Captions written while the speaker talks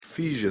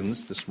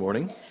Ephesians this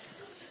morning.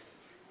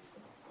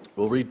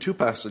 We'll read two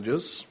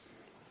passages.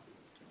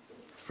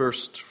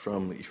 First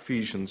from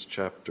Ephesians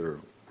chapter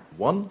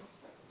 1,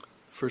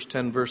 first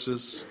 10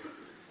 verses,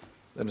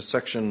 then a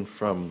section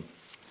from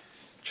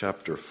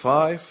chapter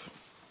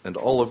 5, and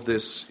all of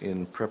this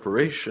in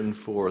preparation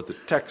for the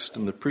text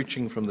and the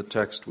preaching from the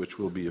text, which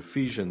will be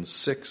Ephesians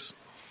 6,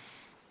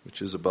 which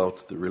is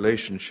about the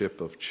relationship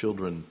of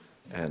children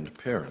and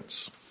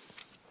parents.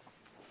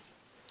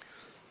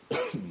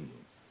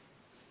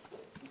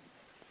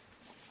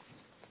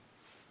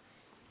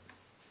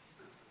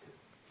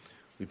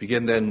 We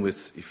begin then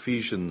with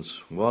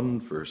Ephesians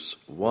 1, verse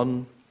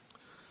 1.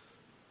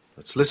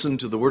 Let's listen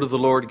to the word of the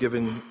Lord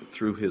given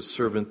through his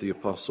servant, the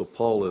Apostle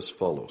Paul, as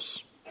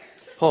follows.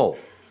 Paul,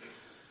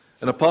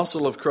 an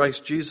apostle of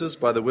Christ Jesus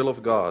by the will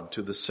of God,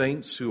 to the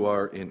saints who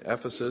are in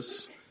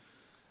Ephesus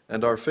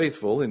and are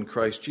faithful in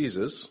Christ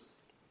Jesus,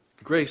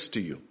 grace to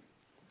you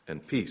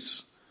and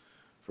peace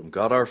from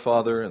God our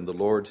Father and the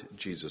Lord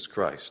Jesus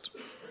Christ.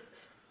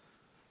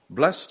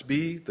 Blessed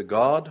be the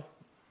God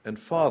and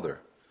Father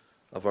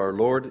of our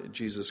Lord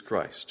Jesus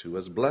Christ, who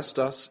has blessed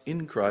us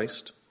in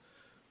Christ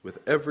with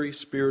every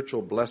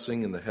spiritual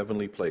blessing in the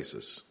heavenly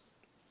places,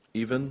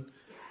 even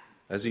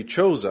as he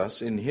chose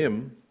us in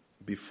him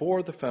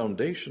before the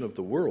foundation of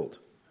the world,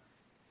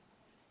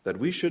 that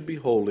we should be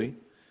holy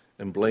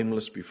and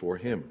blameless before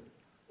him.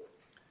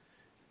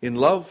 In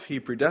love he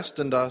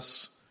predestined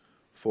us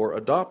for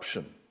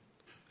adoption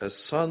as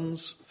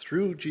sons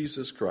through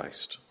Jesus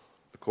Christ,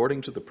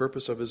 according to the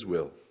purpose of his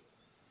will,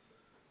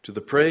 to the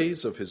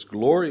praise of his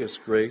glorious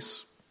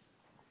grace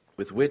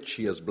with which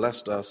he has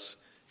blessed us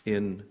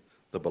in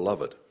the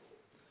Beloved.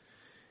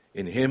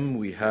 In him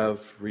we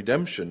have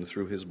redemption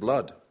through his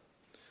blood,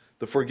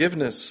 the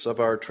forgiveness of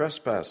our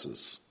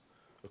trespasses,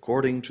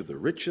 according to the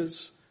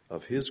riches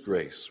of his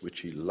grace,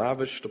 which he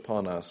lavished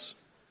upon us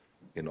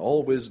in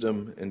all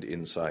wisdom and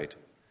insight,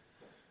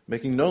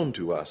 making known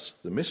to us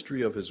the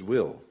mystery of his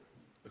will,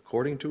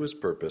 according to his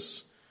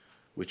purpose,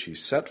 which he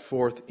set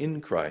forth in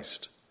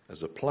Christ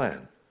as a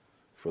plan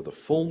for the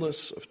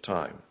fullness of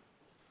time,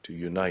 to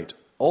unite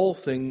all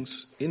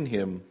things in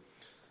him,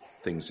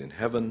 things in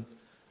heaven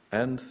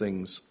and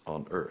things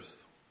on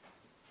earth.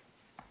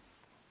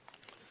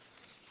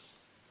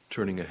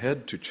 Turning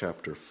ahead to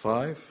chapter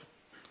 5,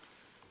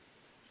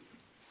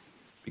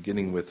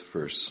 beginning with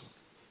verse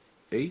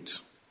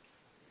 8.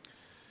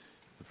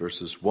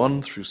 Verses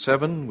 1 through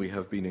 7, we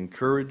have been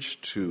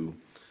encouraged to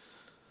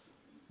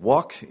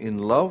walk in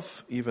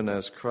love, even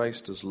as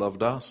Christ has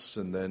loved us,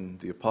 and then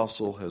the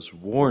apostle has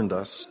warned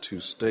us to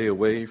stay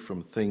away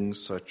from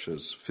things such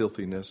as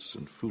filthiness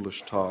and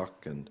foolish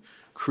talk and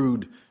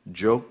crude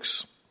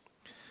jokes.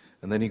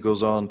 And then he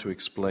goes on to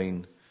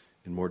explain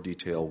in more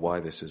detail why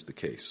this is the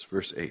case.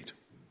 Verse 8,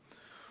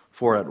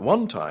 for at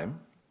one time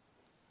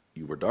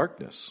you were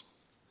darkness,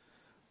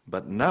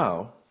 but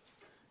now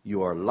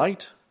you are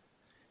light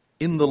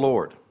in the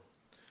Lord.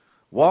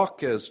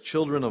 Walk as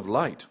children of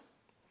light.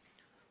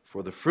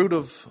 For the fruit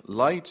of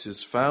light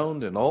is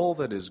found in all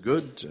that is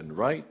good and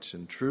right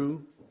and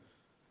true,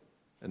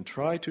 and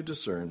try to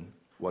discern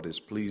what is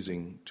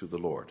pleasing to the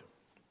Lord.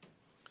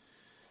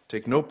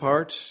 Take no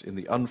part in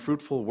the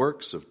unfruitful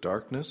works of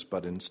darkness,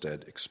 but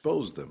instead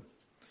expose them.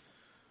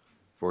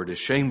 For it is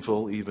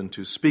shameful even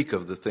to speak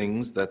of the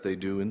things that they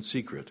do in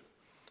secret.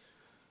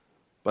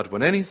 But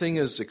when anything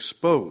is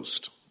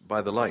exposed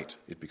by the light,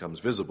 it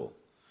becomes visible.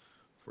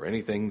 For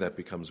anything that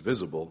becomes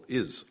visible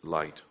is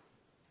light.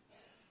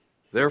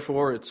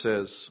 Therefore it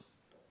says,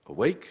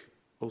 awake,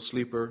 O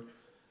sleeper,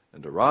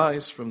 and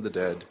arise from the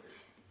dead,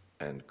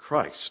 and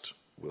Christ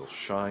will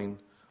shine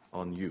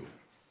on you.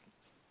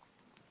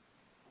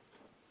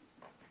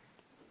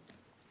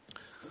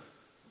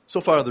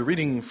 So far, the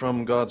reading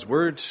from God's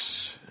Word.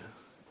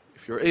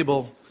 If you're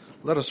able,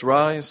 let us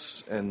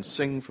rise and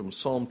sing from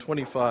Psalm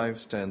 25,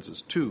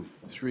 stanzas 2,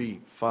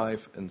 3,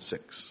 5, and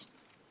 6.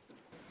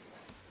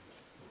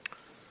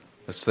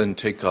 Let's then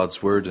take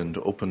God's Word and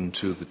open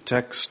to the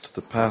text,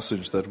 the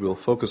passage that we'll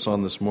focus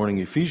on this morning,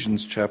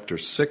 Ephesians chapter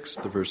 6,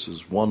 the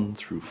verses 1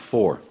 through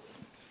 4.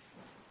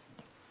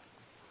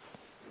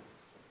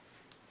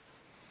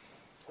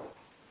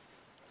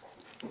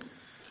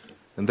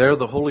 And there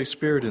the Holy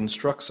Spirit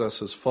instructs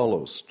us as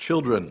follows.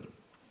 Children,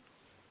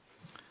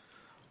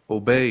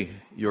 obey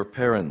your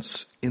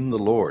parents in the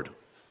Lord,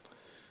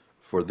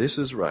 for this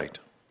is right.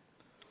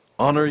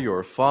 Honor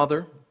your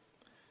father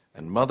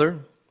and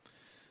mother.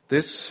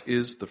 This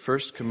is the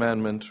first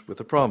commandment with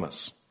a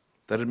promise,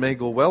 that it may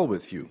go well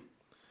with you,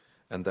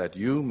 and that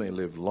you may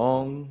live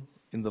long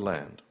in the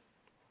land.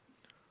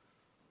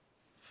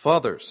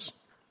 Fathers,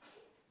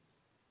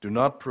 do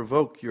not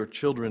provoke your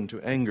children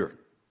to anger,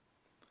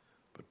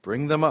 but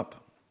bring them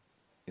up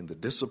in the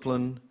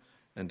discipline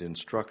and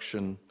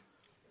instruction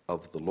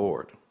of the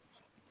Lord.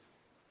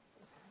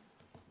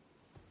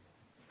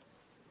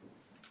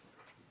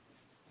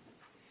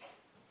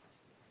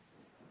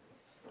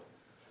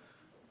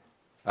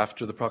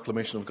 After the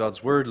proclamation of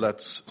God's Word,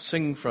 let's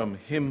sing from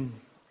hymn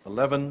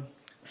 11,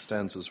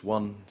 stanzas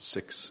 1,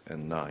 6,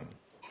 and 9.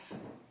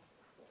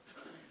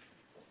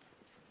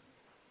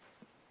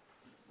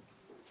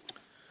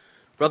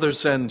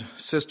 Brothers and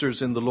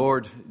sisters in the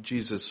Lord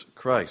Jesus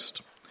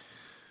Christ,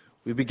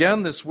 we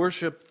began this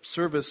worship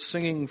service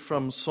singing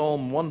from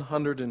Psalm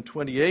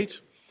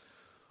 128,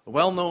 a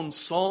well-known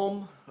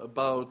psalm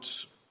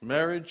about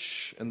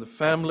marriage and the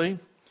family,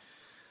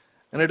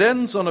 and it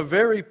ends on a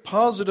very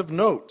positive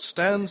note,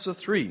 stanza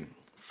 3.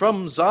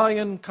 From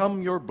Zion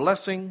come your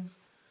blessing,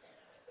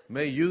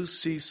 may you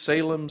see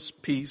Salem's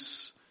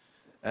peace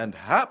and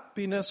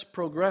happiness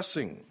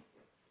progressing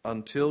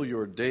until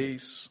your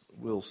days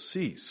will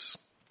cease.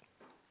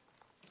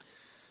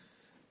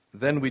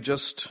 Then we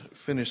just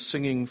finished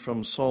singing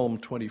from Psalm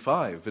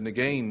 25, and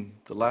again,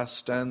 the last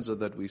stanza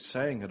that we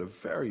sang had a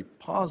very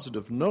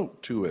positive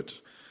note to it.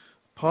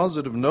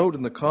 Positive note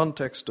in the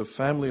context of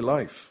family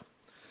life.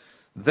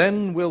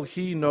 Then will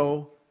he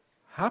know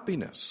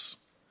happiness,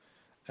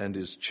 and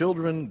his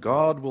children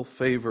God will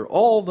favor.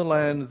 All the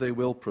land they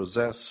will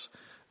possess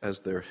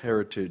as their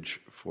heritage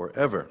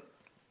forever.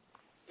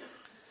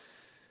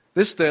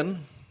 This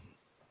then,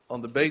 on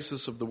the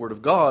basis of the Word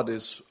of God,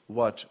 is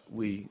what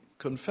we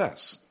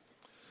confess.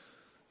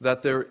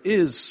 That there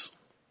is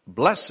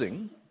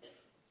blessing,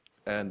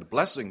 and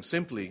blessing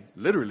simply,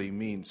 literally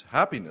means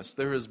happiness.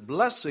 There is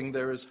blessing,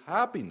 there is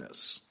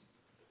happiness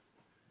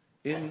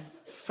in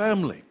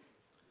family.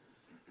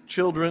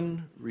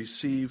 Children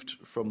received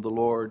from the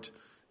Lord,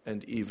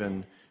 and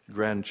even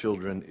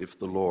grandchildren if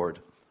the Lord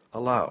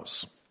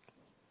allows.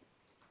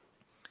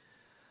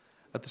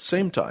 At the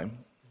same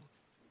time,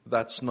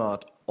 that's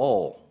not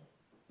all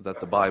that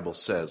the Bible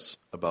says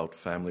about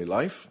family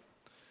life.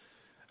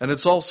 And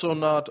it's also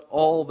not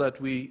all that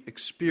we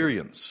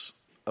experience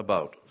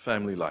about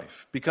family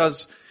life.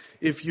 Because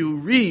if you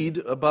read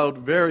about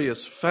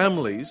various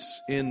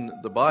families in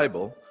the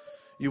Bible,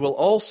 you will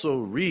also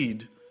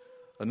read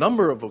a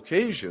number of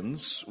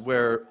occasions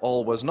where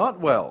all was not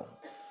well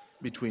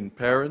between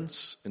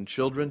parents and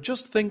children.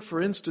 Just think,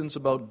 for instance,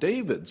 about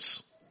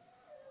David's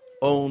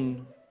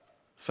own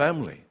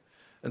family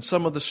and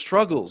some of the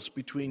struggles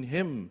between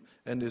him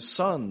and his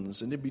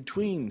sons and in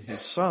between his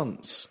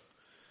sons.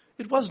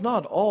 It was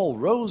not all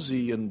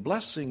rosy and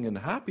blessing and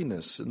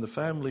happiness in the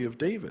family of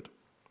David.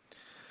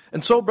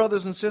 And so,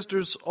 brothers and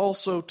sisters,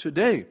 also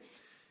today,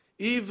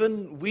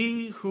 even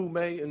we who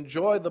may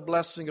enjoy the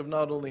blessing of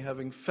not only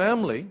having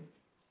family,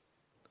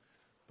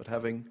 but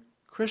having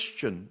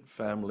Christian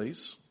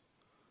families,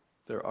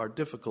 there are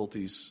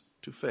difficulties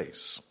to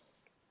face.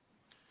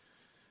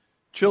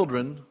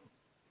 Children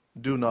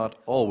do not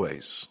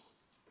always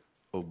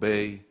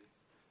obey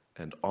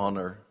and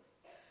honor,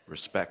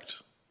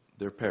 respect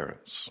their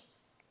parents.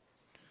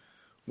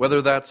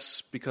 Whether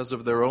that's because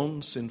of their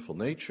own sinful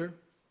nature,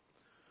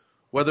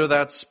 whether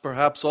that's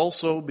perhaps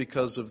also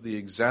because of the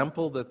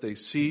example that they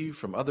see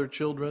from other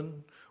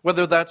children,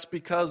 whether that's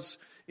because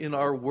in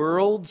our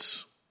world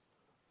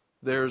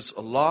there's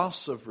a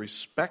loss of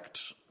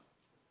respect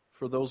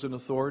for those in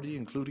authority,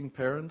 including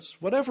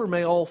parents, whatever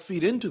may all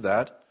feed into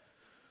that.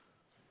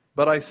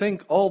 But I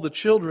think all the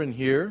children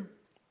here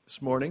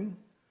this morning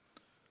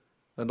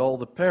and all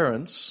the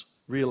parents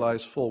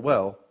realize full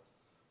well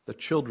that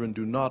children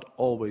do not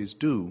always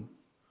do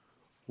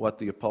what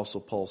the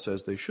Apostle Paul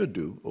says they should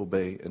do,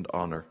 obey and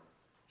honor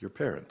your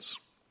parents.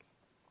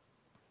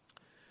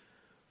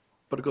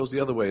 But it goes the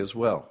other way as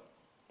well.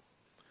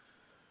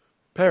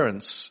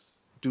 Parents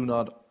do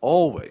not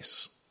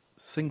always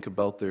think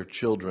about their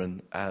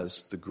children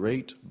as the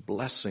great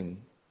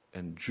blessing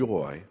and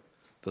joy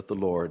that the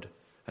Lord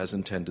has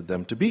intended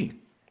them to be.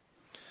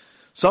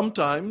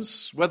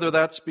 Sometimes, whether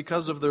that's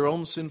because of their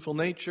own sinful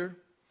nature,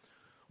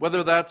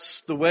 whether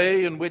that's the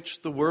way in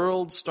which the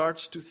world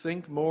starts to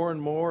think more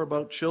and more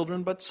about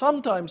children, but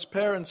sometimes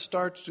parents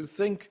start to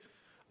think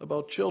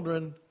about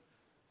children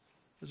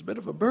as a bit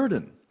of a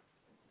burden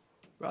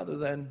rather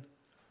than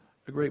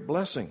a great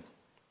blessing.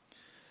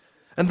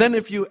 And then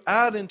if you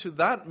add into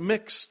that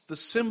mix the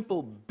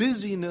simple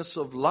busyness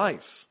of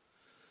life,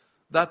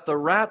 that the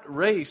rat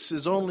race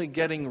is only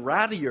getting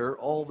rattier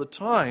all the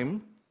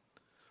time,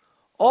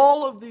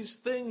 all of these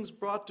things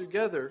brought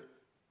together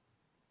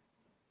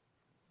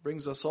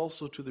brings us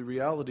also to the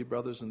reality,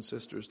 brothers and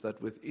sisters,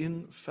 that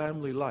within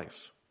family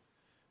life,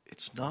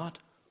 it's not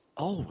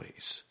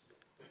always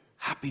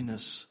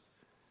happiness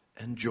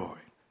and joy.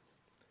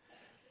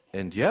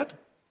 And yet,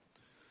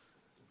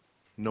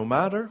 no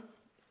matter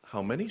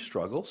how many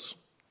struggles,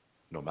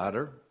 no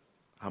matter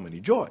how many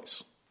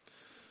joys,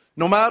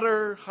 no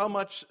matter how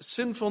much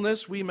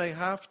sinfulness we may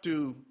have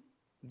to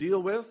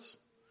deal with,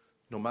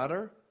 no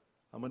matter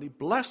how many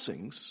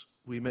blessings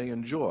we may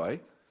enjoy,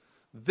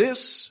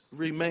 this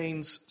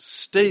remains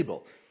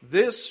stable.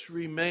 This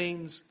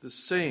remains the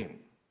same.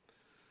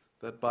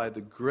 That by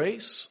the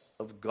grace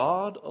of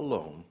God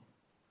alone,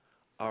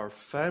 our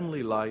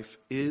family life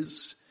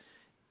is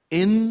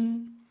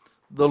in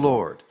the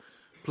Lord.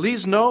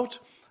 Please note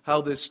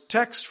how this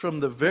text from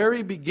the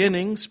very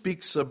beginning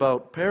speaks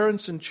about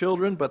parents and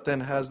children, but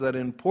then has that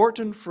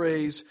important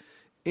phrase,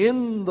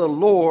 in the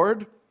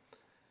Lord,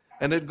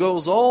 and it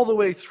goes all the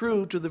way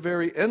through to the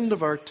very end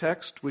of our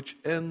text, which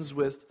ends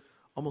with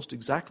almost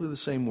exactly the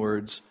same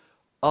words,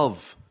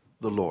 of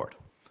the Lord.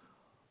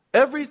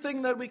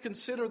 Everything that we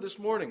consider this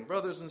morning,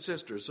 brothers and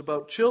sisters,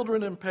 about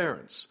children and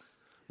parents,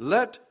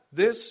 let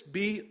this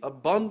be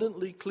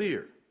abundantly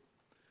clear.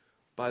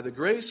 By the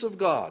grace of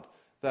God,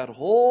 that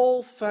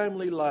whole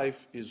family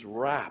life is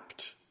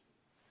wrapped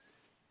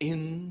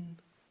in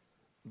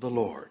the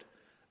Lord.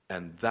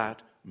 And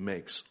that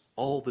makes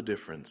all the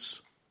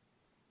difference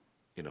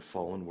in a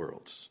fallen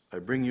world. I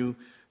bring you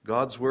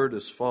God's word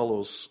as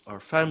follows. Our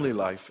family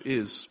life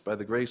is, by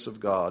the grace of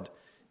God,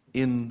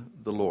 in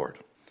the Lord.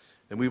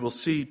 And we will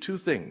see two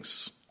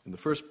things. In the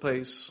first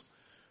place,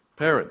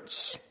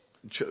 parents,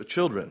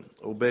 children,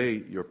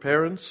 obey your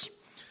parents.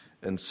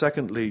 And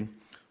secondly,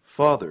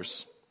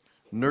 fathers,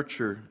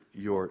 nurture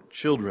your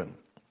children.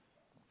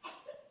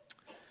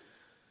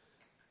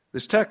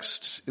 This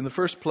text, in the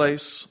first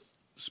place,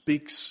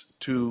 speaks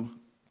to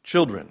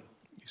children.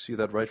 You see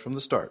that right from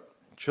the start.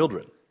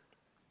 Children,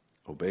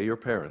 obey your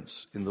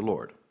parents in the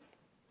Lord.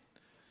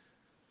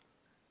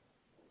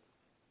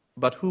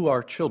 But who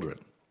are children?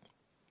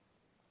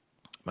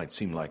 Might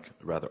seem like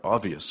a rather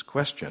obvious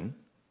question,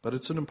 but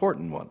it's an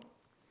important one.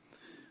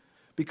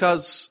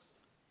 Because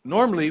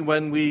normally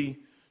when we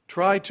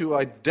try to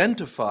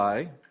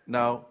identify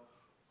now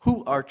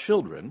who are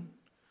children,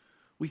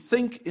 we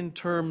think in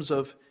terms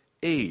of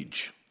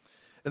age.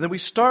 And then we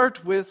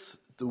start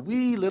with the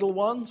wee little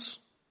ones,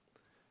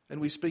 and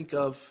we speak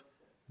of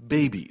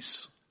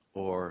babies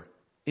or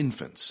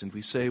infants. And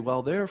we say,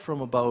 well, they're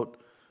from about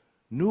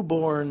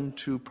newborn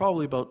to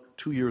probably about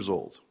 2 years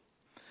old.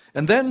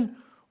 And then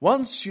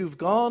once you've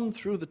gone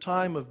through the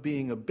time of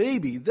being a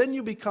baby, then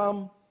you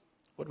become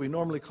what we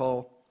normally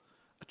call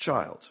a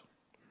child.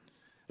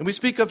 And we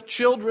speak of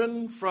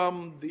children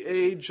from the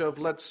age of,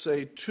 let's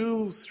say,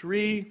 2,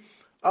 3,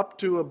 up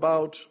to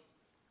about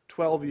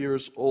 12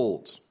 years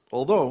old.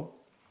 Although,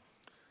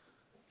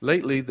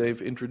 lately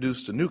they've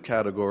introduced a new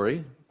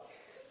category,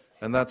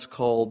 and that's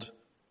called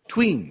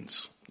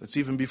tweens. It's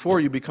even before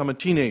you become a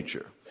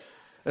teenager.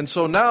 And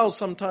so now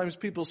sometimes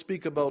people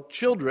speak about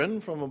children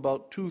from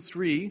about 2,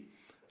 3,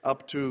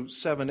 up to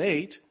 7,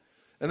 8.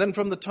 And then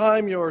from the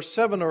time you're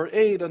 7 or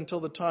 8 until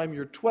the time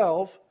you're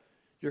 12,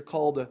 you're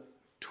called a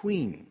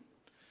tween.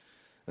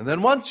 And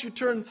then once you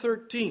turn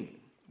 13,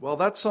 well,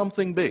 that's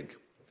something big.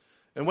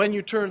 And when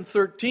you turn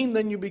 13,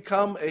 then you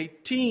become a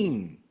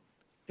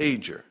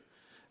teenager.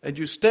 And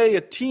you stay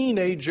a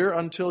teenager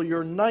until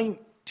you're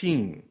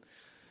 19.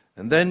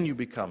 And then you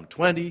become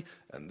 20,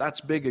 and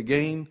that's big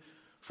again.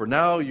 For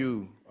now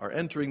you are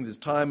entering this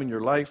time in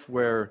your life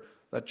where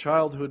that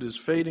childhood is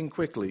fading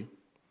quickly.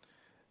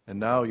 And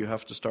now you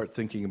have to start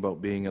thinking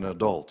about being an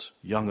adult,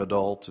 young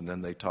adult, and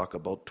then they talk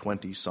about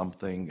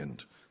 20-something,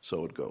 and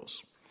so it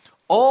goes.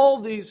 All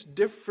these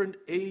different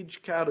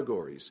age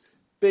categories,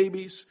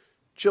 babies,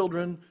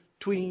 children,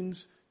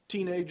 tweens,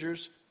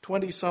 teenagers,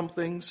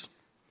 20-somethings.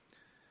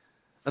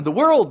 And the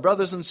world,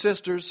 brothers and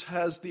sisters,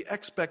 has the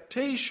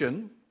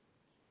expectation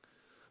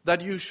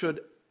that you should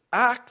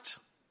act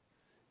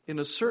in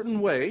a certain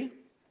way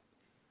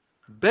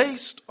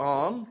based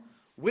on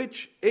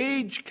which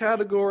age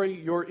category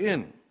you're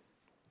in.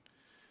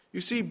 You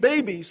see,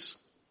 babies,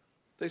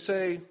 they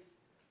say,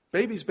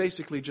 babies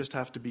basically just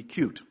have to be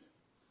cute.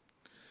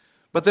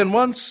 But then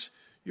once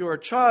you're a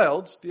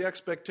child, the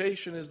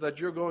expectation is that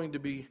you're going to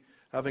be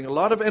having a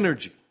lot of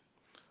energy,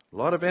 a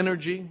lot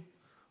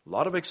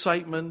of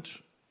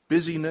excitement,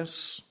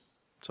 busyness,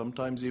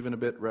 sometimes even a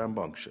bit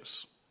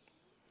rambunctious.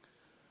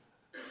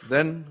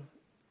 Then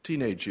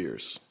teenage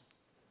years.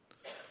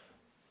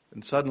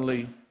 And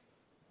suddenly,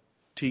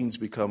 teens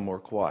become more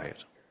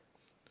quiet,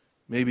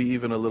 maybe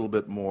even a little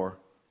bit more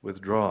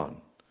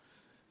withdrawn.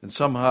 And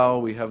somehow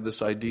we have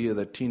this idea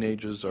that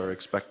teenagers are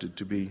expected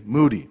to be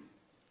moody,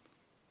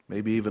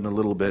 maybe even a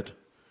little bit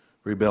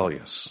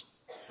rebellious.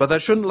 But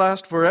that shouldn't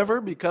last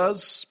forever,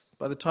 because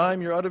by the time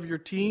you're out of your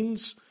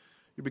teens,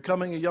 you're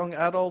becoming a young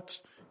adult,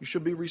 you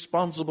should be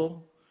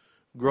responsible,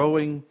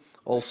 growing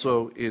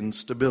also in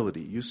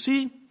stability. You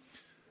see,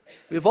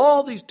 we have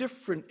all these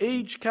different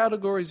age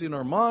categories in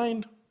our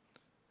mind,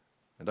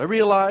 and I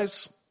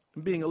realize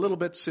I'm being a little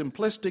bit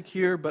simplistic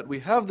here, but we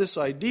have this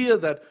idea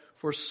that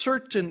for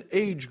certain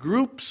age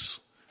groups,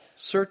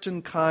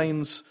 certain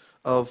kinds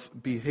of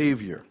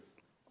behavior.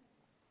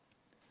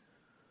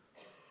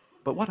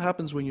 But what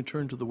happens when you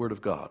turn to the Word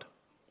of God?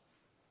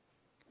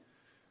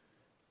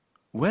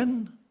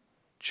 When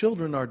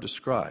children are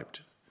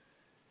described,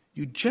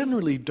 you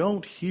generally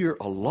don't hear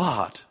a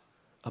lot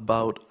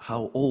about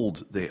how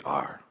old they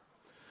are.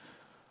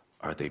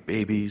 Are they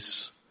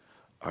babies?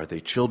 Are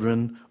they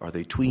children? Are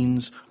they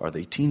tweens? Are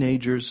they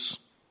teenagers?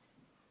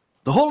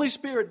 The Holy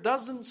Spirit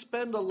doesn't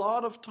spend a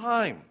lot of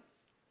time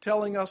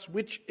telling us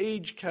which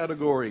age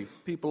category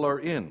people are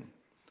in.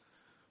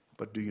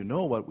 But do you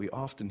know what we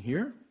often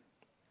hear?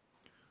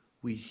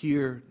 We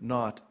hear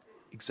not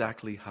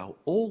exactly how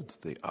old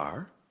they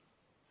are,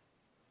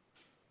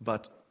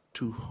 but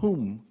to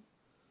whom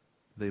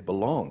they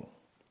belong.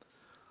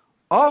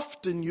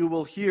 Often you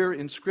will hear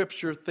in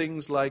Scripture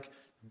things like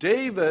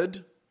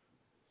David,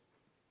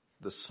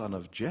 the son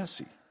of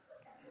Jesse,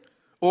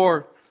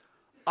 or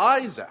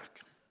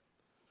Isaac,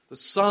 the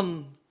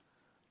son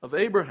of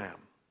Abraham.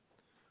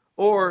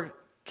 Or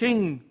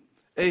King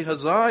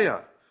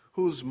Ahaziah,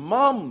 whose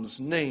mom's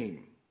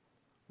name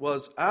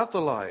was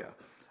Athaliah.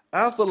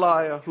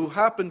 Athaliah, who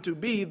happened to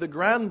be the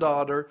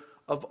granddaughter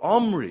of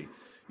Omri.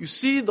 You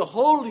see, the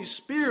Holy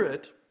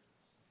Spirit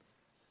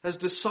has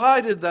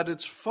decided that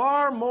it's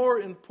far more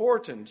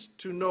important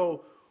to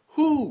know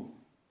who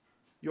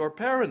your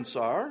parents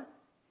are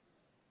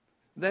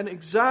than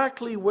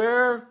exactly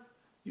where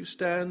you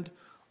stand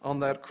on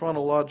that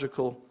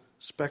chronological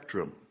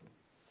spectrum.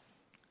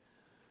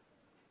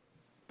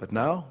 But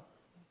now,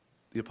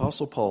 the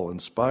Apostle Paul,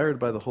 inspired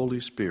by the Holy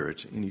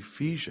Spirit in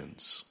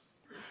Ephesians,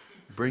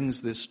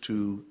 brings this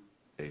to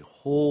a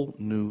whole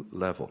new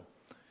level.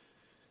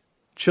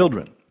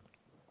 Children,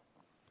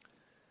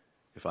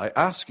 if I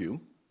ask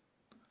you,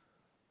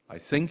 I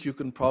think you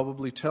can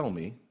probably tell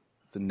me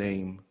the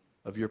name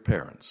of your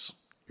parents,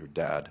 your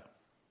dad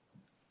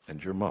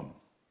and your mom.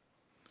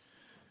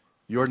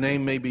 Your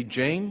name may be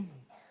Jane,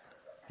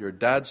 your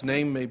dad's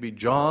name may be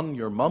John,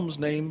 your mom's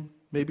name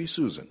may be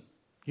Susan.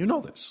 You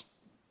know this.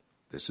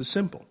 This is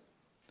simple.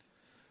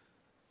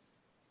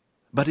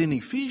 But in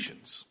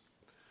Ephesians,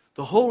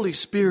 the Holy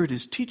Spirit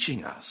is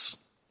teaching us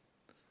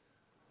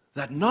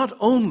that not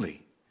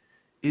only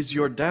is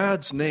your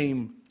dad's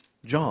name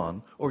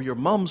John or your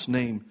mom's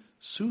name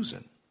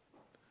Susan,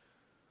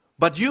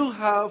 but you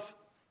have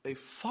a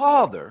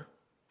Father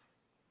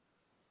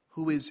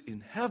who is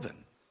in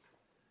heaven,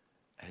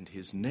 and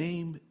his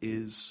name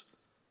is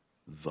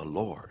the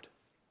Lord,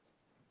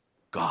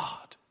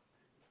 God,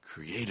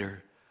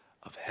 creator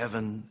of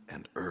heaven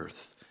and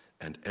earth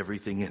and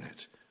everything in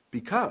it.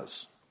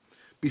 Because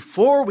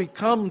before we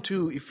come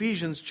to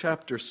Ephesians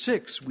chapter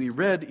 6, we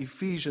read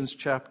Ephesians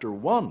chapter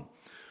 1.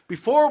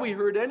 Before we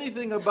heard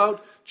anything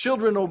about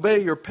children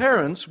obey your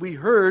parents, we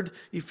heard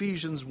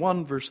Ephesians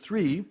 1 verse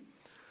 3.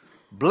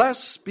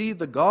 Blessed be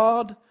the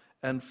God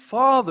and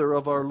Father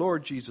of our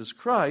Lord Jesus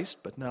Christ.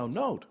 But now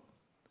note,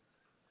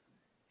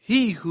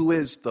 he who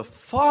is the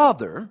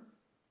Father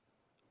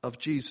of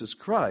Jesus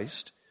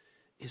Christ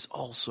is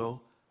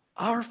also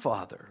our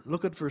Father.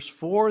 Look at verse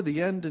 4,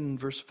 the end in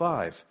verse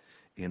 5.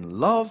 In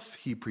love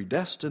he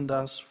predestined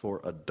us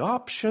for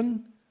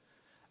adoption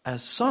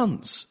as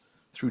sons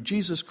through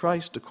Jesus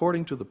Christ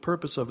according to the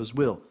purpose of his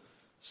will.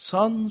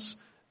 Sons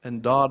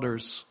and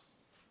daughters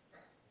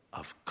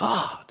of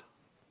God,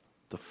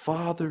 the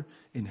Father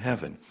in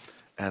heaven.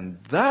 And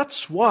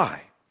that's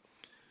why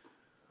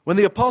when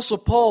the Apostle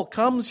Paul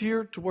comes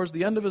here towards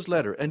the end of his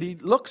letter and he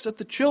looks at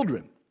the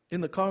children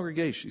in the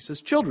congregation, he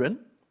says, children,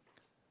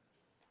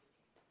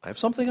 I have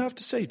something I have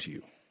to say to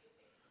you.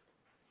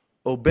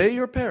 Obey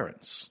your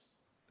parents.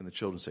 And the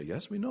children say,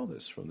 yes, we know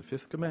this from the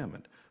fifth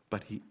commandment.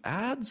 But he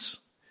adds,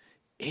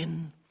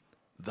 in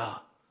the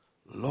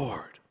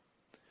Lord.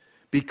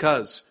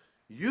 Because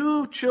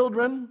you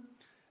children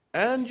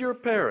and your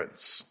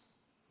parents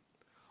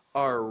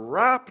are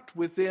wrapped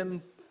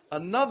within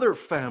another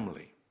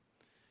family.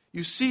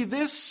 You see,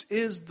 this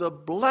is the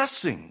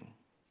blessing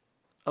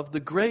of the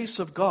grace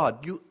of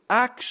God. You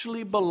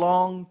actually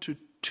belong to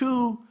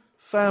two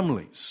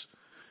families.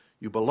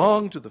 You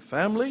belong to the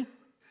family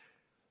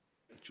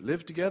that you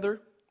live together in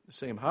the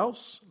same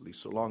house, at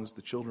least so long as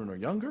the children are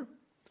younger.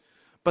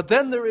 But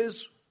then there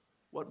is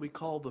what we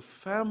call the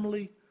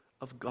family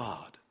of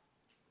God.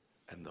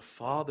 And the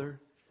Father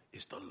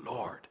is the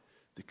Lord,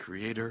 the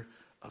creator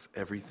of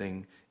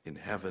everything in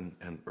heaven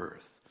and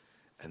earth.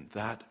 And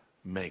that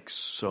makes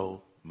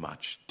so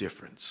much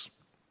difference.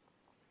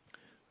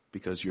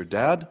 Because your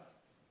dad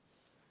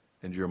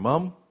and your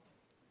mom,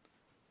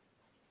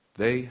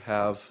 they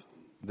have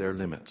their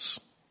limits.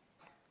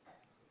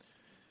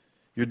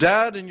 Your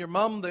dad and your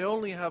mom, they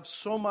only have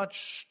so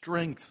much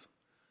strength.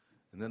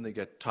 And then they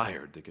get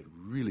tired. They get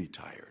really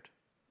tired.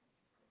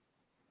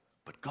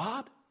 But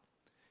God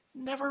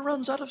never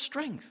runs out of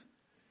strength.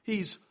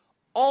 He's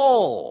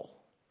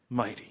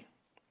almighty.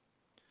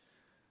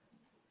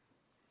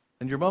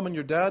 And your mom and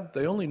your dad,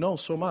 they only know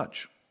so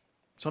much.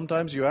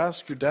 Sometimes you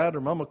ask your dad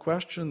or mom a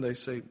question, they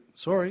say,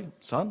 sorry,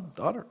 son,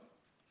 daughter,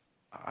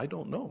 I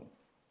don't know.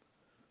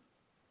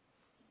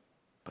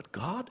 But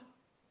God,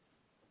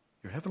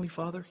 your Heavenly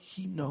Father,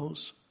 He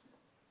knows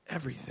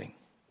everything.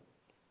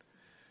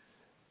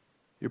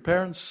 Your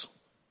parents,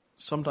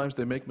 sometimes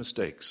they make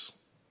mistakes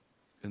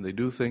and they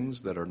do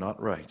things that are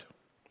not right.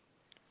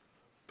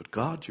 But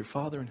God, your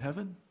Father in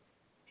heaven,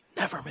 He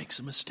never makes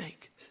a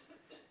mistake.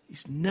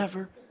 He's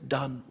never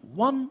done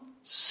one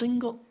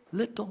single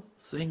little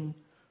thing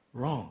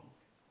wrong.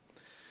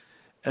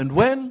 And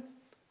when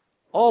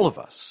all of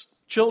us,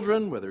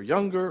 children, whether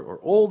younger or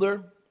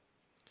older,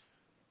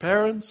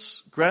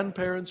 parents,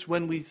 grandparents,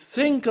 when we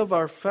think of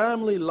our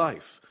family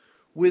life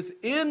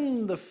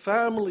within the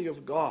family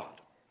of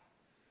God,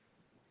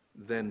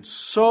 then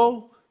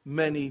so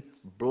many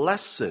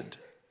blessed,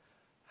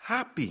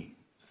 happy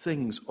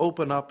things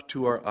open up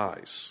to our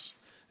eyes.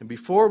 And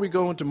before we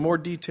go into more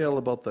detail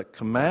about the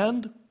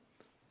command,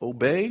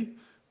 obey,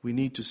 we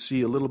need to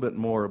see a little bit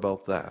more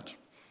about that.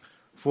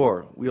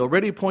 For we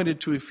already pointed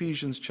to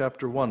Ephesians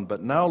chapter 1,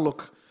 but now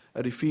look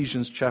at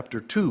Ephesians chapter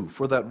 2,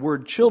 for that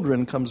word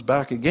children comes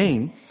back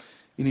again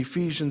in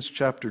Ephesians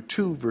chapter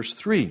 2, verse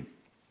 3.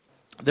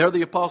 There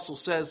the apostle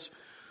says,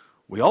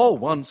 we all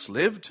once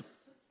lived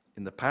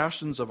in the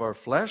passions of our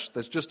flesh.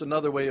 That's just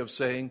another way of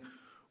saying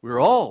we're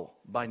all,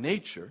 by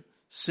nature,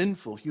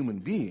 sinful human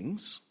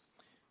beings,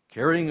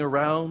 carrying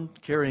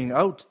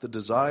out the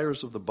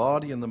desires of the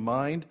body and the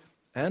mind.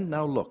 And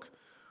now look,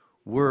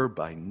 we're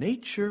by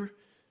nature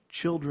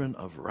children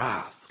of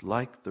wrath,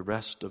 like the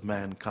rest of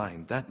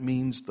mankind. That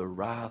means the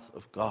wrath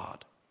of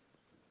God.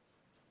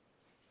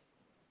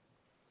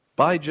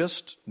 By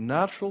just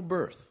natural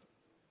birth,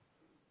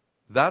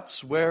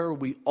 that's where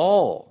we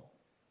all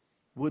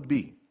would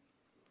be.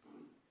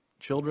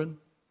 Children,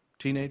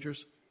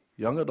 teenagers,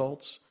 young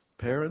adults,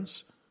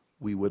 parents,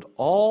 we would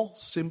all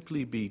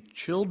simply be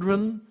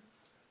children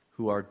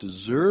who are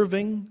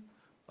deserving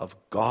of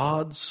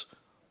God's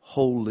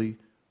holy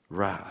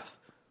wrath.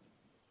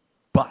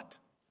 But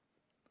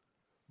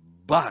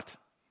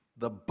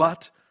the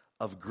but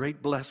of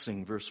great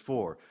blessing, verse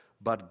 4.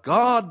 But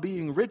God,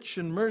 being rich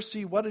in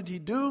mercy, what did he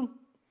do?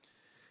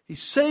 He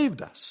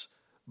saved us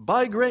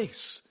by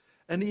grace,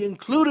 and he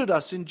included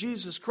us in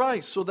Jesus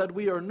Christ so that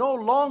we are no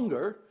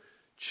longer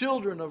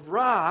children of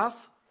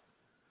wrath,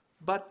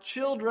 but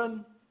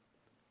children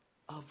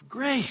of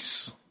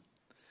grace.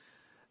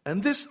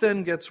 And this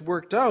then gets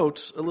worked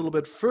out a little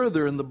bit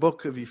further in the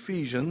book of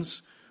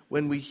Ephesians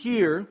when we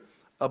hear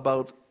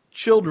about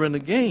children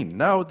again,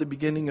 now at the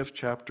beginning of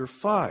chapter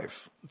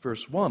 5,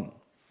 verse 1.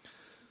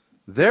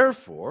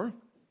 Therefore,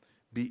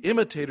 be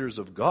imitators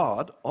of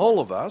God, all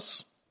of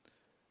us,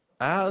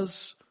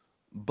 as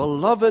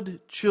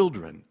beloved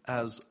children,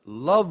 as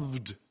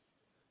loved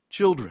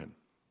children.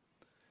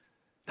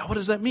 Now, what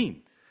does that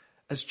mean?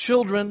 As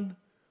children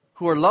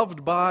who are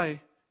loved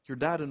by your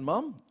dad and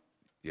mom?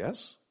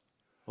 Yes,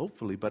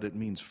 hopefully, but it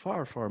means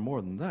far, far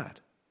more than that.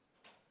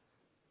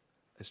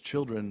 As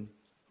children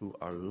who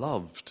are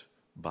loved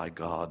by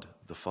God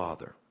the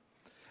Father.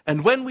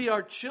 And when we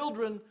are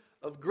children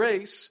of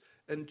grace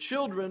and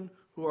children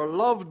who are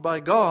loved by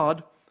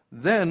God,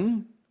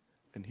 then,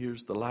 and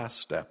here's the last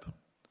step,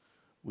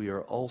 we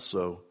are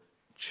also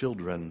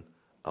children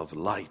of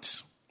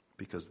light.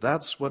 Because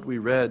that's what we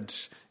read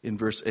in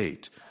verse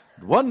 8.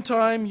 One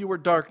time you were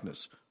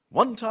darkness,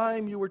 one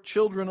time you were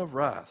children of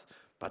wrath,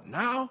 but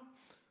now,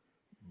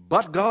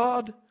 but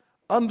God,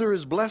 under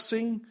his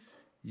blessing,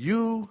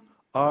 you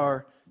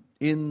are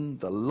in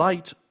the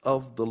light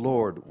of the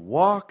Lord.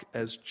 Walk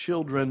as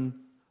children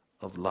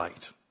of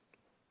light.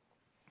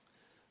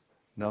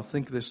 Now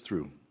think this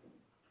through.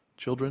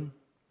 Children,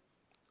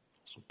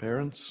 also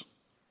parents,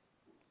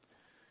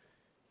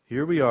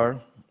 here we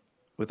are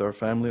with our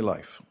family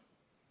life.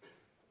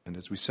 And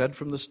as we said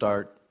from the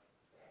start,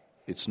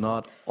 it's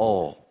not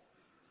all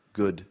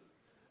good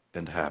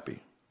and happy.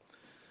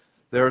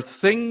 There are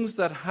things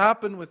that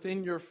happen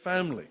within your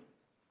family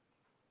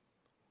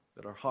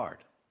that are hard.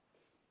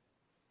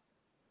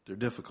 They're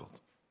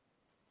difficult.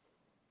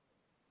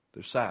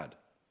 They're sad.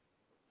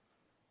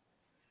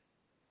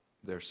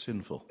 They're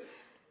sinful.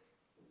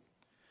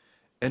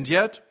 And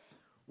yet,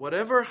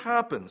 whatever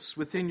happens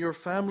within your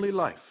family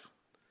life,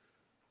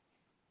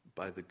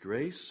 by the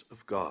grace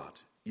of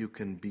God, you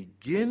can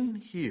begin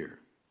here.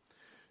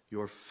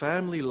 Your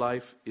family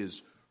life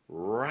is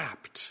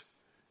wrapped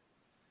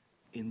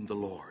in the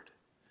Lord.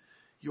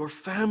 Your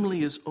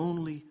family is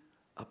only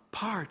a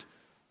part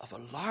of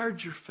a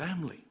larger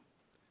family.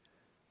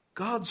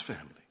 God's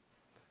family.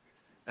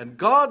 And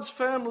God's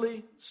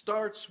family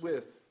starts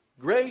with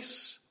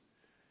grace,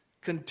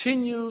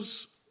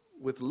 continues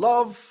with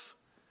love,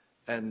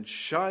 and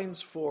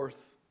shines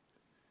forth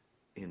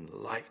in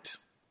light.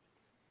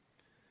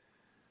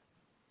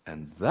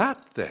 And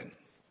that then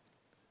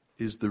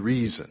is the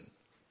reason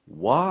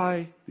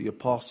why the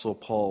Apostle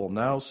Paul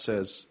now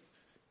says,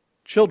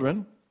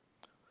 children,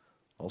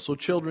 also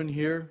children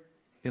here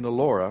in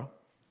Elora,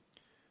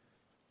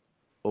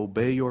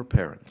 obey your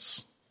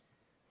parents.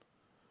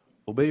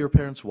 Obey your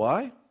parents,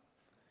 why?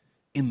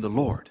 In the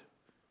Lord,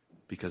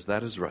 because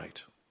that is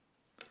right.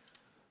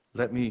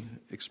 Let me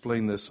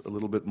explain this a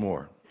little bit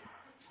more.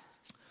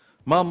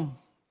 Mom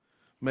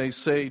may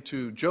say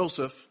to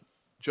Joseph,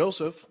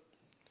 Joseph,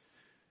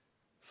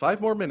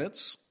 5 more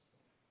minutes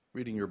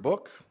reading your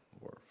book,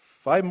 or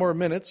 5 more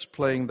minutes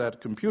playing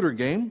that computer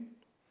game,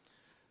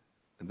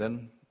 and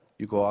then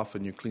you go off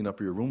and you clean up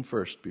your room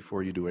first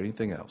before you do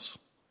anything else.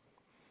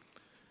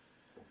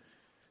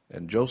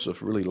 And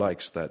Joseph really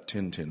likes that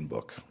Tintin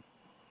book.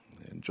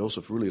 And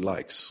Joseph really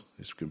likes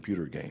his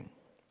computer game.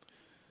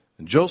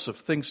 And Joseph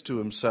thinks to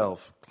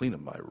himself, clean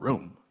up my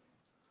room?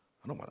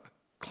 I don't want to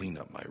clean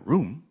up my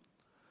room.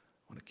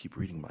 I want to keep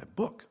reading my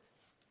book.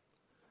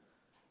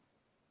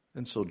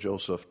 And so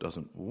Joseph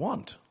doesn't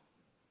want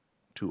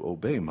to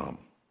obey Mom.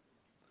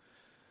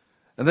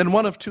 And then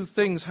one of two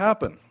things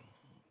happen.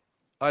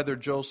 Either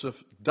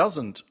Joseph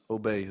doesn't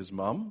obey his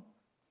mom,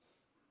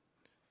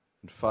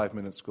 and 5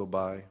 minutes go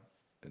by,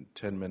 and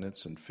 10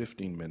 minutes, and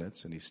 15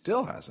 minutes, and he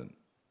still hasn't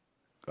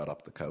got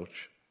up the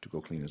couch to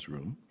go clean his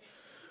room.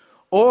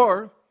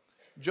 Or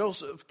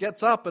Joseph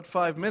gets up at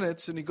 5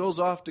 minutes and he goes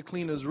off to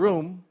clean his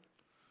room,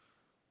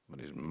 but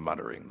he's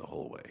muttering the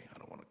whole way, I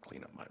don't want to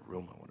clean up my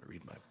room, I want to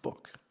read my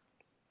book.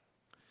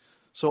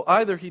 So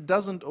either he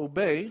doesn't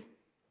obey,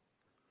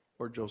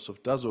 or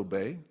Joseph does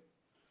obey,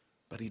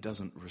 but he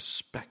doesn't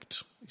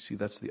respect. You see,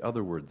 that's the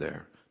other word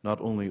there.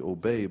 Not only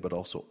obey, but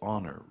also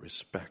honor,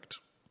 respect.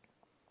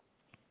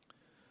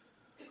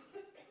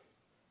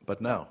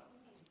 But now,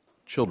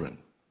 children,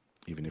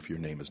 even if your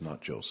name is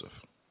not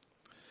Joseph,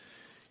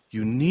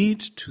 you need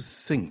to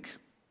think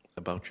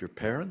about your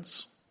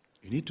parents.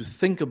 You need to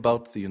think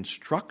about the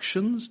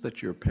instructions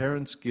that your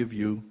parents give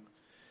you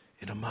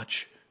in a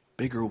much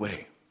bigger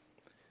way.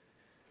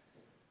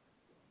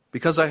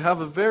 Because I have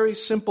a very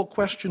simple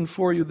question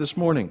for you this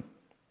morning.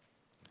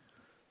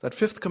 That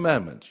fifth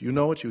commandment, you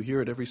know it, you hear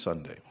it every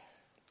Sunday.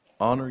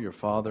 Honor your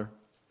father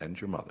and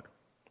your mother.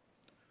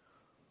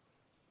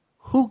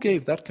 Who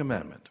gave that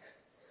commandment?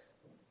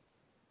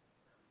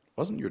 It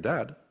wasn't your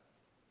dad.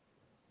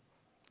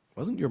 It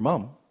wasn't your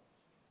mom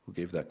who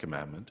gave that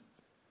commandment.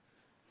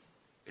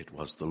 It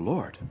was the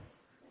Lord,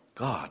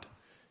 God,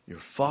 your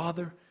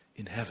Father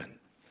in heaven.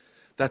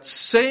 That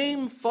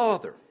same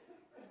Father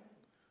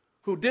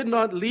who did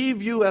not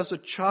leave you as a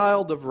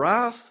child of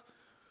wrath,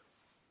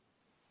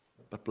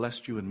 but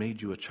blessed you and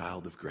made you a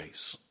child of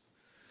grace.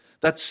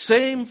 That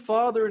same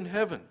Father in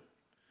heaven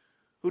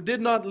who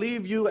did not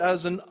leave you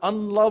as an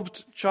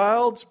unloved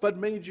child, but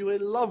made you a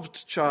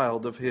loved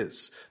child of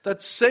His.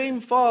 That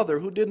same Father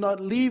who did not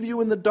leave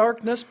you in the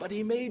darkness, but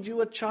He made you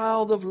a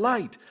child of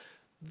light.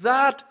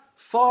 That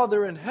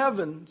Father in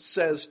heaven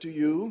says to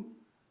you,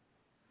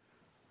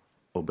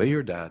 obey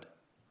your dad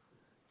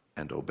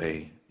and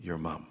obey your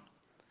mom.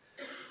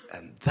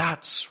 And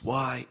that's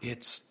why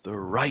it's the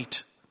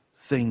right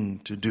thing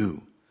to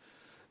do.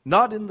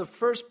 Not in the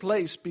first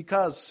place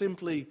because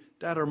simply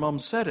dad or mom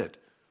said it,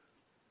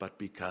 but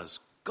because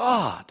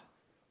God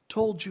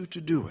told you to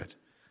do it.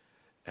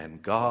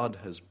 And God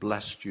has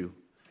blessed you,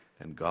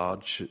 and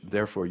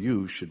therefore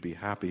you should be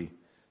happy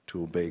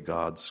to obey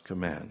God's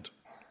command.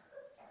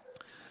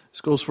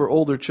 This goes for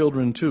older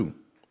children too.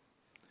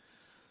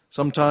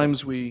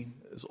 Sometimes we,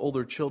 as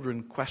older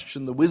children,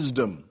 question the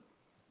wisdom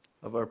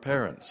of our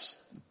parents.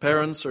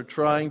 Parents are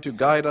trying to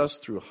guide us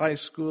through high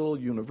school,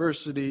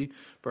 university,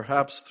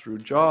 perhaps through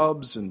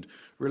jobs and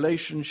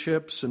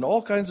relationships and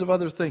all kinds of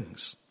other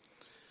things.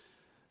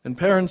 And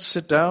parents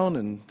sit down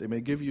and they may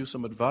give you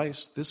some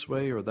advice this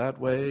way or that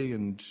way,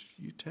 and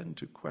you tend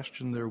to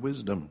question their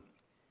wisdom.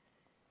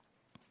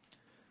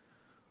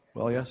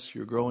 Well, yes,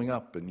 you're growing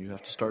up and you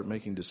have to start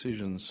making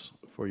decisions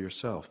for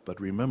yourself.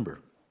 But remember,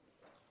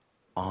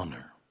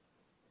 honor.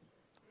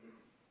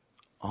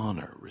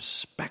 Honor,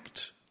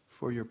 respect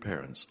for your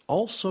parents,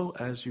 also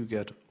as you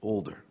get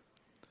older.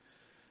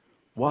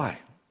 Why?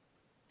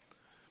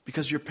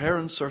 Because your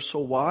parents are so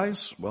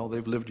wise? Well,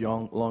 they've lived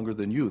longer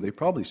than you. They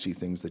probably see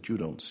things that you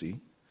don't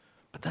see.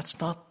 But that's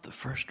not the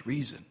first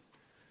reason.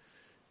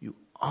 You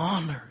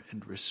honor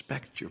and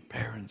respect your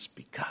parents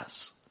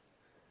because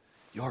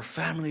your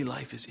family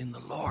life is in the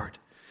Lord.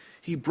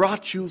 He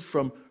brought you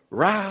from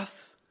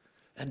wrath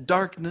and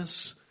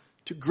darkness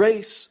to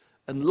grace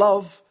and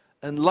love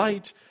and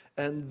light,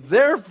 and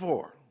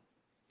therefore,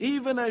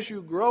 even as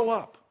you grow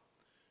up,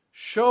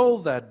 show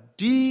that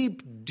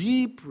deep,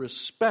 deep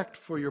respect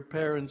for your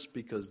parents,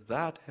 because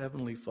that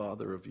Heavenly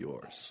Father of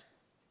yours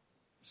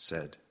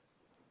said,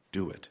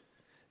 do it.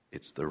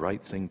 It's the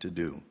right thing to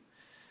do.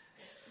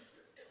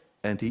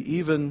 And He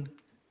even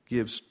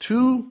gives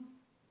 2,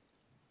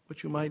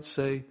 what you might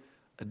say,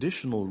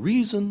 additional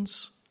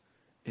reasons,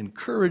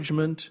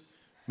 encouragement,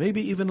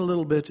 maybe even a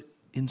little bit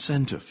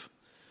incentive.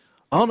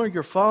 Honor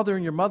your father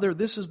and your mother.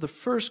 This is the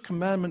first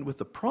commandment with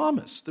a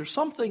promise. There's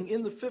something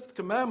in the fifth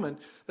commandment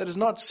that is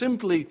not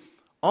simply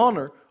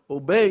honor,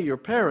 obey your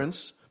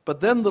parents,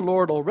 but then the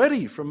Lord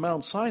already from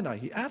Mount Sinai,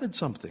 He added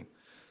something,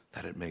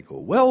 that it may go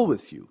well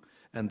with you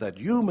and that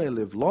you may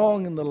live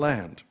long in the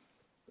land.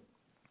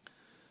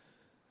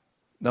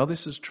 Now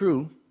this is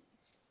true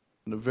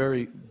on a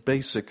very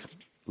basic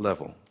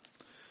level.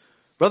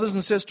 Brothers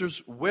and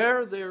sisters,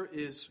 where there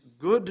is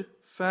good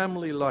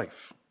family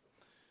life,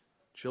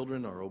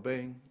 children are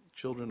obeying,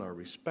 children are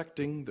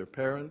respecting their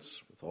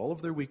parents with all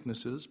of their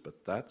weaknesses,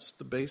 but that's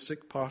the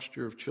basic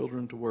posture of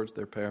children towards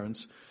their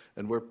parents.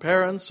 And where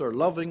parents are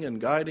loving and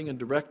guiding and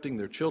directing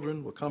their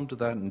children, we'll come to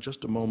that in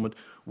just a moment,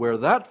 where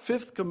that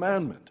fifth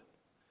commandment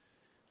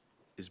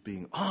is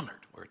being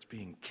honored, where it's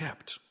being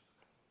kept.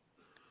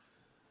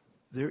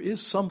 There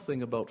is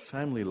something about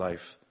family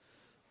life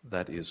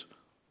that is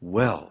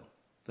well,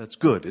 that's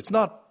good. It's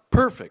not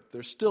perfect.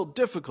 There's still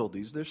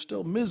difficulties. There's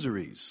still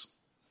miseries.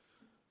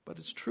 But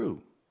it's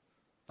true.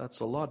 That's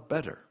a lot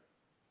better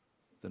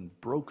than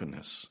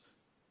brokenness,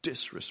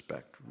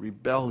 disrespect,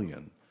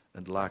 rebellion,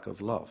 and lack of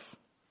love.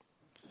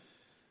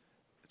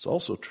 It's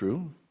also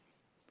true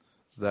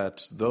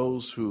that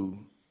those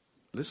who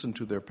listen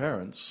to their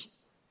parents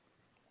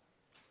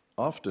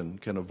often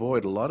can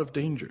avoid a lot of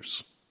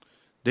dangers.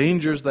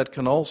 Dangers that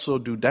can also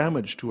do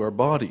damage to our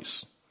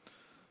bodies.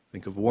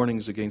 Think of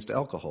warnings against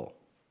alcohol.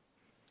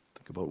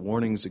 Think about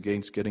warnings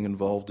against getting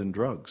involved in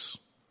drugs.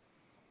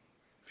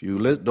 If you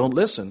don't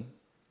listen,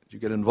 you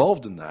get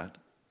involved in that,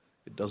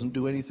 it doesn't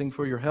do anything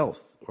for your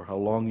health or how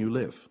long you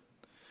live.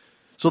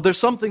 So there's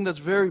something that's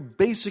very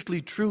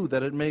basically true,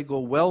 that it may go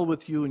well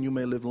with you and you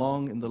may live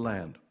long in the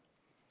land.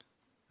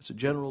 It's a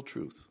general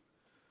truth.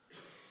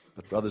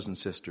 But brothers and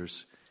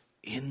sisters,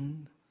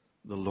 in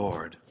the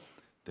Lord,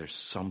 there's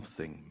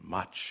something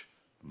much,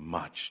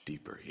 much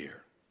deeper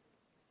here.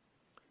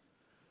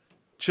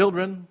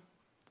 Children,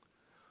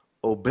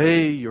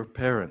 obey your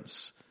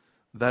parents,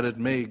 that it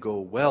may go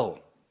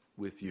well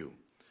with you.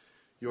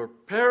 Your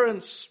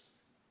parents,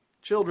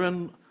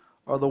 children,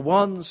 are the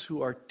ones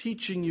who are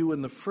teaching you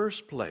in the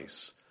first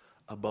place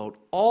about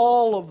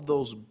all of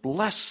those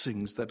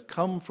blessings that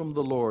come from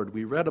the Lord.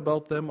 We read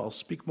about them. I'll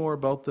speak more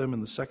about them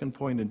in the second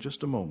point in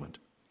just a moment.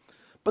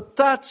 But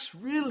that's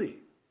really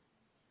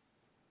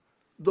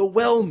the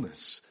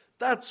wellness.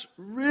 That's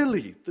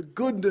really the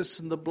goodness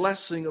and the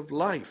blessing of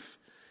life.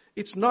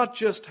 It's not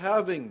just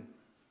having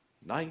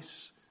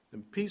nice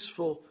and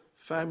peaceful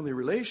family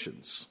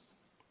relations.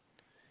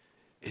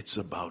 It's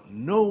about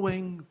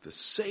knowing the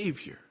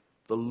Savior,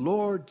 the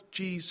Lord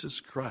Jesus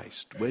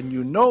Christ. When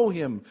you know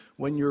Him,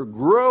 when you're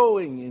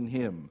growing in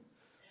Him,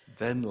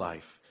 then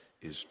life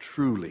is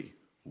truly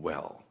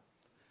well.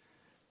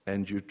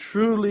 And you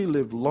truly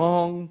live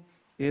long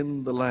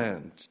in the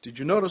land. Did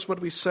you notice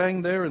what we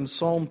sang there in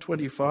Psalm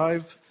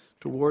 25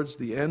 towards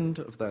the end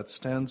of that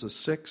stanza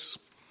 6?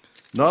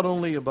 Not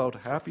only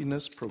about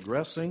happiness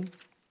progressing,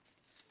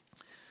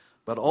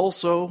 but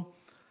also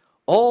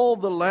all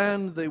the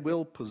land they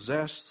will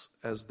possess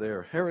as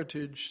their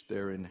heritage,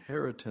 their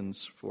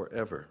inheritance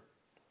forever.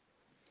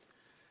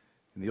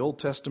 In the Old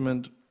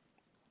Testament,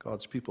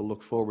 God's people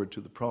look forward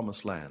to the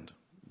promised land,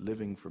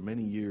 living for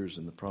many years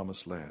in the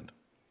promised land.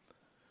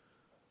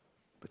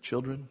 But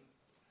children,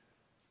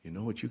 you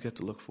know what you get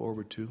to look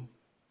forward to?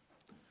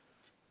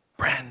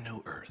 Brand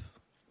new earth,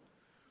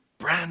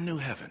 brand new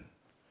heaven,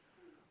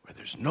 where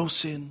there's no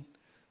sin,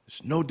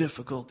 there's no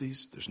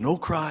difficulties, there's no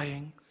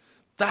crying.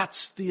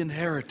 That's the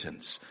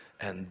inheritance.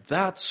 And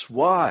that's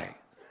why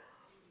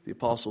the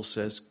apostle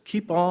says,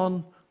 keep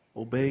on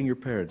obeying your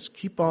parents.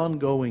 Keep on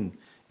going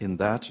in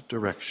that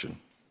direction.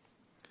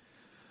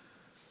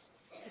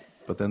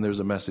 But then there's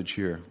a message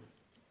here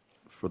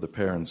for the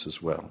parents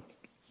as well,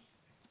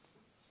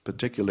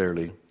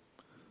 particularly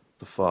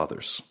the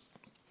fathers.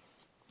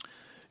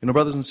 You know,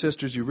 brothers and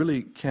sisters, you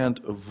really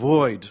can't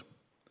avoid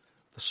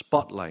the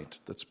spotlight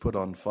that's put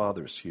on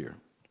fathers here.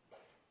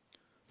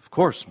 Of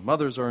course,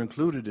 mothers are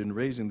included in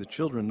raising the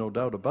children, no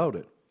doubt about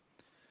it.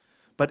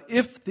 But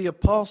if the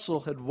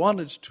apostle had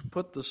wanted to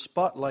put the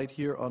spotlight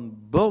here on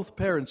both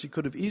parents, he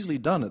could have easily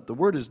done it. The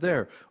word is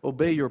there,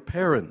 obey your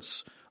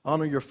parents,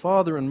 honor your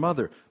father and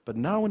mother. But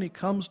now when he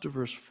comes to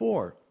verse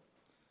 4,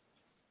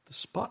 the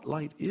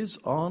spotlight is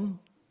on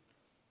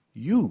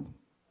you,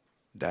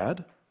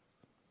 Dad,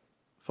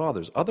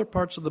 fathers. Other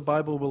parts of the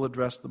Bible will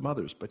address the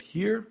mothers, but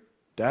here,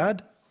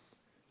 Dad,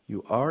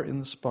 you are in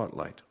the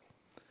spotlight.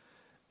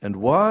 And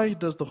why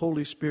does the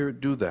Holy Spirit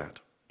do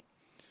that?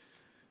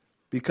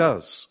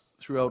 Because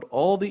throughout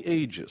all the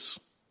ages,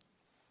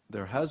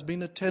 there has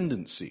been a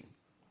tendency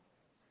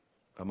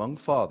among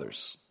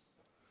fathers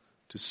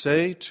to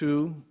say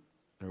to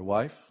their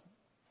wife,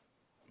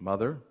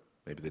 mother,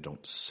 maybe they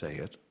don't say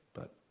it,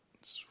 but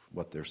it's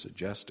what they're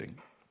suggesting.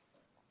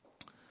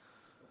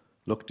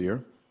 Look,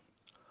 dear,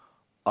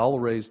 I'll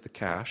raise the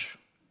cash,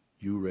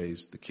 you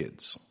raise the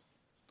kids.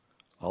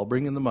 I'll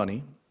bring in the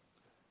money,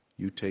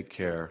 you take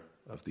care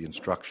of the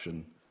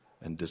instruction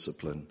and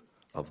discipline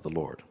of the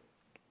Lord.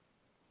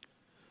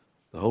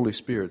 The Holy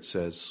Spirit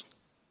says,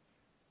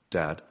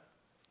 Dad,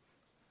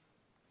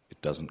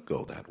 it doesn't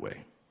go that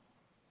way.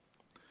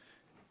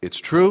 It's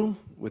true,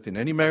 within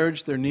any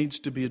marriage there needs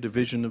to be a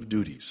division of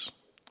duties.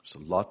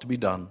 There's a lot to be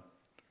done.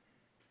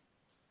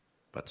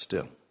 But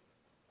still,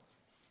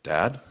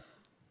 Dad,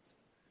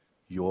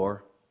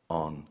 you're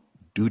on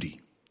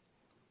duty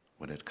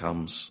when it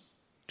comes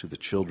to the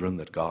children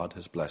that God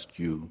has blessed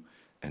you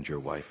and your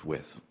wife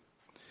with.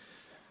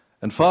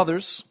 And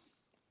fathers,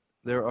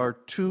 there are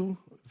two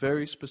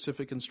very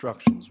specific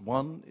instructions.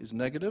 One is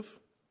negative,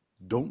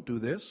 don't do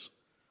this.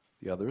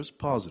 The other is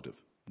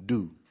positive,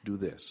 do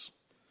this.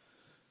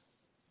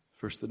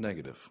 First, the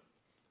negative.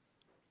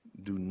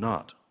 Do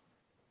not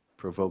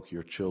provoke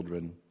your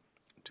children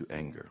to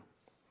anger.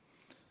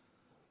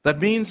 That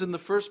means, in the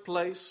first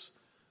place,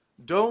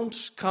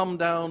 don't come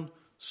down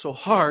so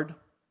hard,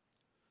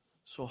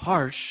 so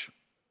harsh,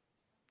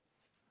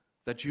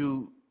 that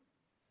you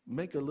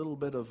make a little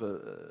bit of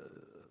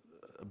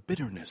a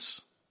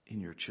bitterness in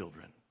your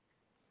children.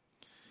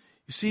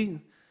 You see,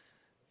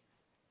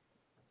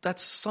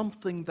 that's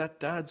something that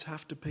dads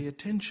have to pay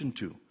attention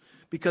to.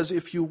 Because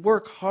if you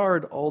work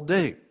hard all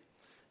day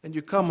and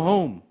you come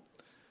home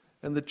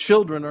and the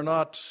children are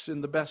not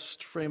in the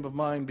best frame of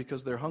mind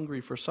because they're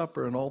hungry for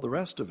supper and all the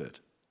rest of it,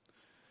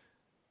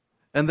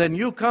 and then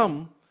you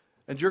come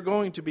and you're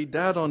going to be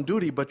dad on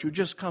duty, but you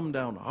just come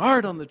down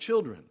hard on the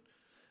children,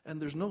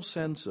 and there's no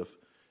sense of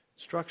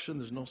instruction,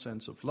 there's no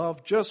sense of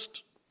love,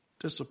 just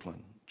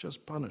discipline,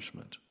 just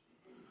punishment.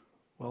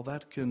 Well,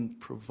 that can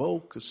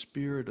provoke a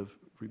spirit of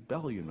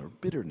rebellion or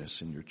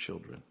bitterness in your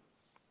children.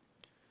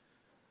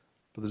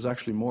 But there's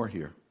actually more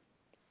here.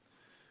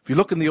 If you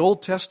look in the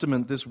Old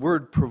Testament, this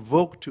word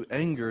provoke to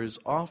anger is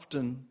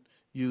often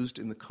used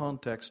in the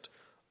context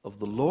of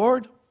the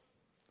Lord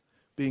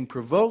being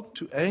provoked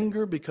to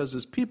anger because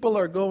his people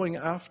are going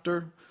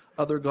after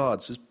other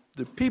gods.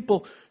 The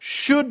people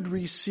should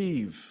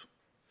receive,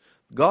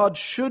 God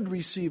should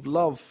receive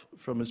love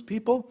from his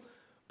people,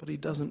 but he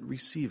doesn't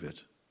receive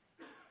it.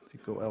 They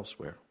go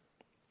elsewhere.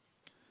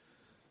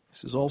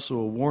 This is also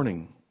a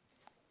warning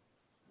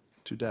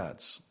to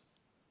dads.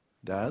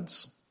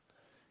 Dads,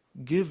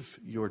 give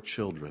your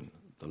children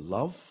the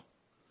love,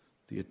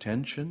 the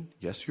attention.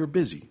 Yes, you're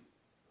busy,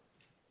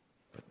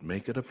 but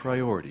make it a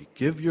priority.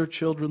 Give your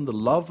children the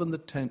love and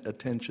the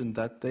attention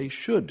that they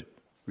should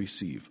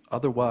receive.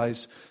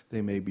 Otherwise,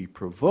 they may be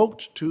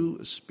provoked to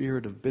a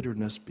spirit of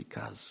bitterness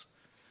because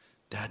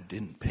Dad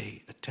didn't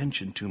pay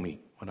attention to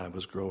me when I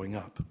was growing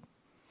up.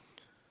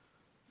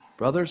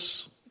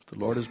 Brothers, if the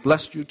Lord has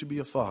blessed you to be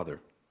a father,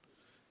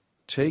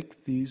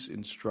 take these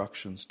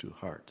instructions to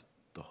heart.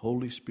 The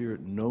Holy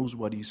Spirit knows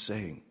what he's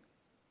saying.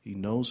 He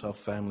knows how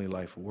family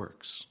life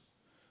works.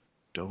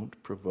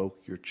 Don't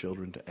provoke your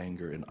children to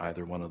anger in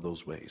either one of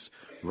those ways.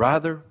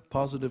 Rather,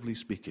 positively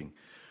speaking,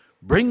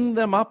 bring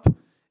them up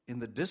in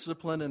the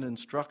discipline and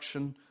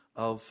instruction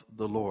of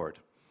the Lord.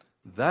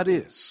 That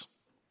is,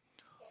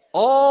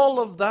 all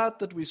of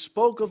that we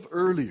spoke of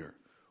earlier,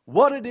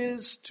 what it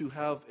is to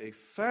have a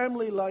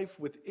family life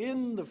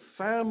within the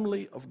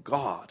family of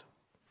God.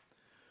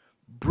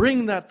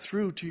 Bring that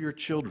through to your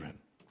children.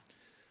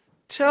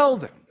 Tell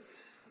them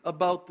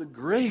about the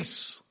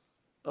grace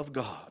of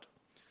God.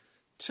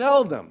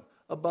 Tell them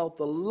about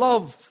the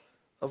love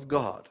of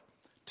God.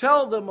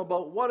 Tell them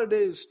about what it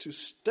is to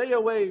stay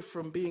away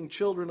from being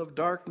children of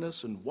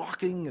darkness and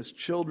walking as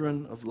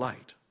children of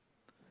light.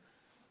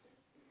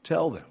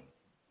 Tell them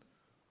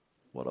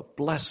what a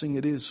blessing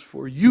it is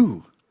for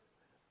you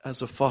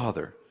as a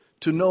father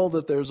to know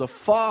that there's a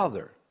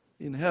Father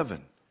in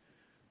heaven,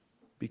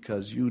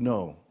 because you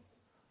know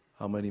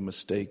how many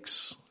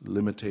mistakes,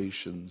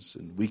 limitations,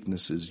 and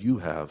weaknesses you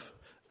have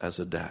as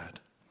a dad.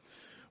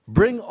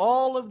 Bring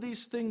all of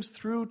these things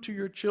through to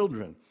your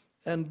children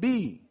and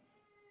be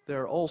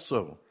there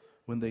also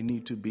when they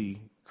need to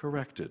be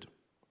corrected.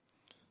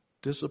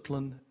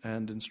 Discipline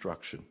and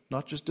instruction.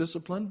 Not just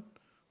discipline,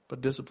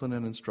 but discipline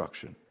and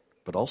instruction.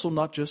 But also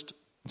not just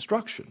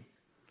instruction.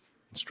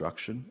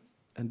 Instruction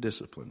and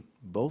discipline.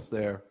 Both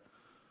there,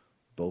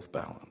 both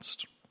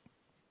balanced.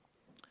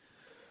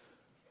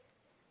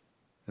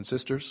 And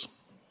sisters,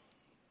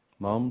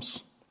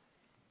 moms,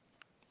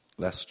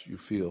 lest you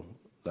feel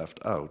left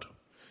out,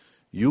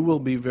 you will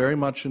be very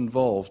much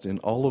involved in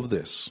all of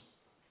this.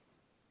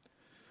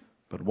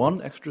 But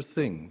one extra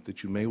thing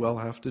that you may well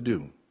have to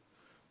do,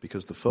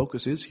 because the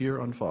focus is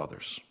here on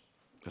fathers,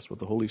 that's what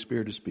the Holy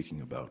Spirit is speaking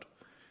about,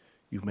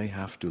 you may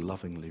have to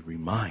lovingly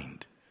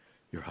remind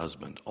your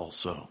husband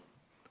also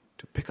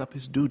to pick up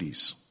his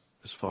duties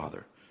as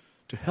father,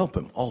 to help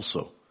him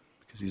also,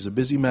 because he's a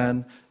busy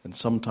man and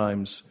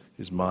sometimes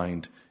his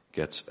mind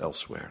gets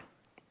elsewhere.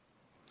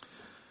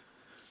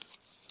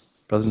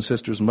 Brothers and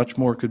sisters, much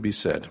more could be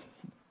said.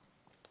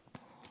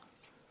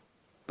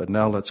 But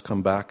now let's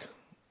come back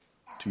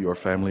to your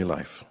family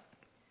life.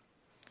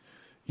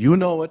 You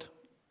know it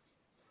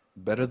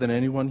better than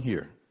anyone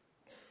here.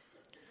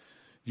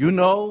 You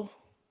know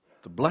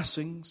the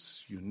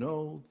blessings, you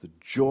know the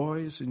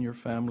joys in your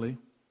family.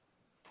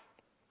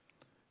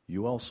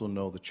 You also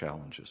know the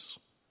challenges.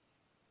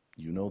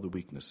 You know the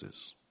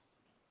weaknesses.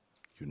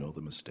 You know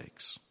the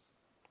mistakes.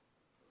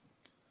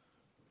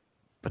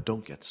 But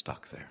don't get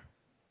stuck there.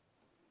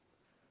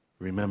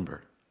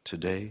 Remember,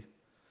 today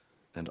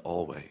and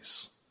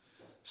always,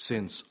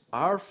 since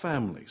our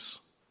families,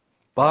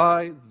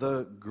 by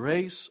the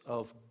grace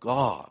of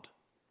God,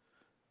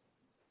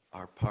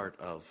 are part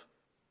of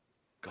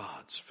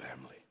God's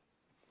family.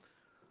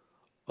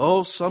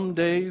 Oh, some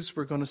days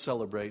we're going to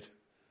celebrate,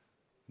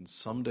 and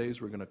some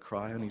days we're going to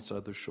cry on each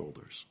other's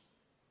shoulders.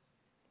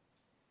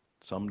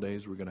 Some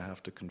days we're going to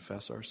have to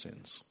confess our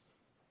sins.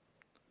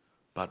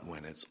 But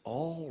when it's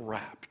all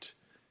wrapped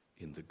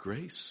in the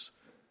grace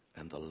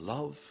and the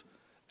love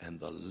and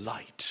the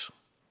light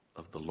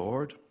of the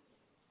Lord,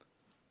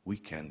 we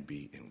can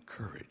be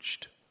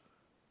encouraged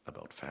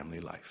about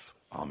family life.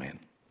 Amen.